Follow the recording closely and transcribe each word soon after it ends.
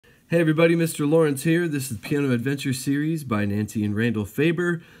Hey everybody, Mr. Lawrence here. This is Piano Adventure Series by Nancy and Randall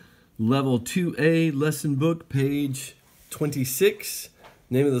Faber. Level 2A lesson book, page 26.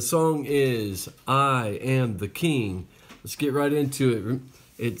 Name of the song is I Am the King. Let's get right into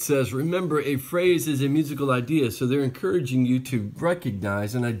it. It says, remember, a phrase is a musical idea, so they're encouraging you to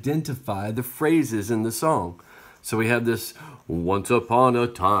recognize and identify the phrases in the song. So we have this, once upon a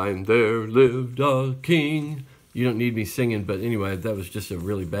time there lived a king. You don't need me singing, but anyway, that was just a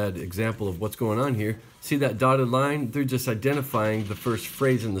really bad example of what's going on here. See that dotted line? They're just identifying the first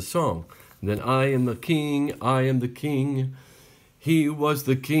phrase in the song. And then I am the king, I am the king. He was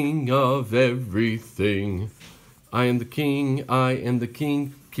the king of everything. I am the king, I am the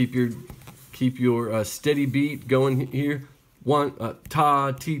king. Keep your steady beat going here. One,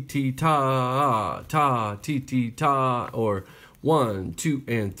 ta, ti, ti, ta, ta, ti, ti, ta, or 1, 2,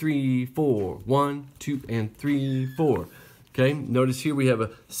 and 3, 4. 1, 2, and 3, 4. Okay, notice here we have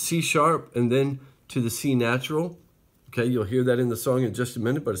a C sharp and then to the C natural. Okay, you'll hear that in the song in just a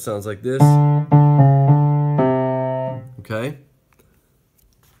minute, but it sounds like this. Okay,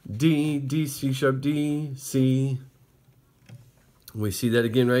 D, D, C sharp, D, C. We see that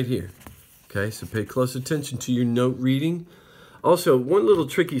again right here. Okay, so pay close attention to your note reading. Also, one little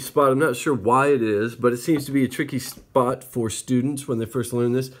tricky spot, I'm not sure why it is, but it seems to be a tricky spot for students when they first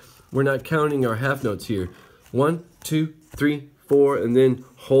learn this. We're not counting our half notes here. 1, 2, 3, 4, and then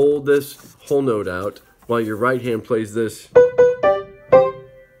hold this whole note out while your right hand plays this.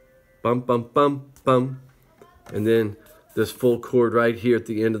 Bum, bum, bum, bum. And then this full chord right here at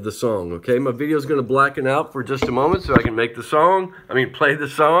the end of the song. Okay, my video is going to blacken out for just a moment so I can play the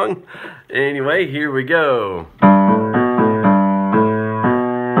song. Anyway, here we go.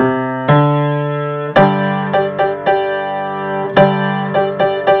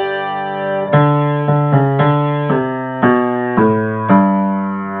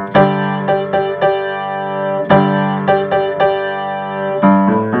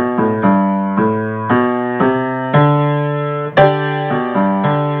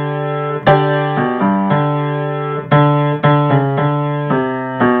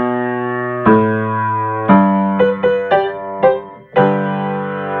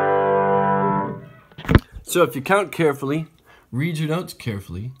 So if you count carefully, read your notes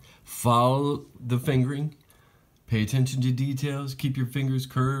carefully, follow the fingering, pay attention to details, keep your fingers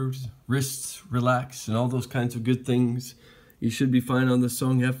curved, wrists relaxed, and all those kinds of good things, you should be fine on this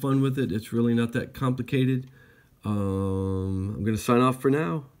song. Have fun with it. It's really not that complicated. I'm going to sign off for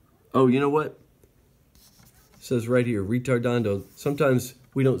now. Oh, you know what? It says right here, retardando. Sometimes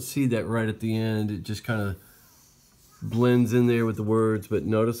we don't see that right at the end. It just kind of blends in there with the words, but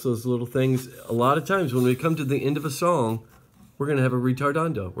notice those little things. A lot of times when we come to the end of a song, we're going to have a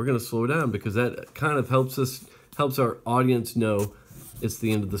retardando. We're going to slow down because that kind of helps our audience know it's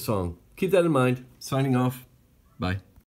the end of the song. Keep that in mind. Signing off. Bye.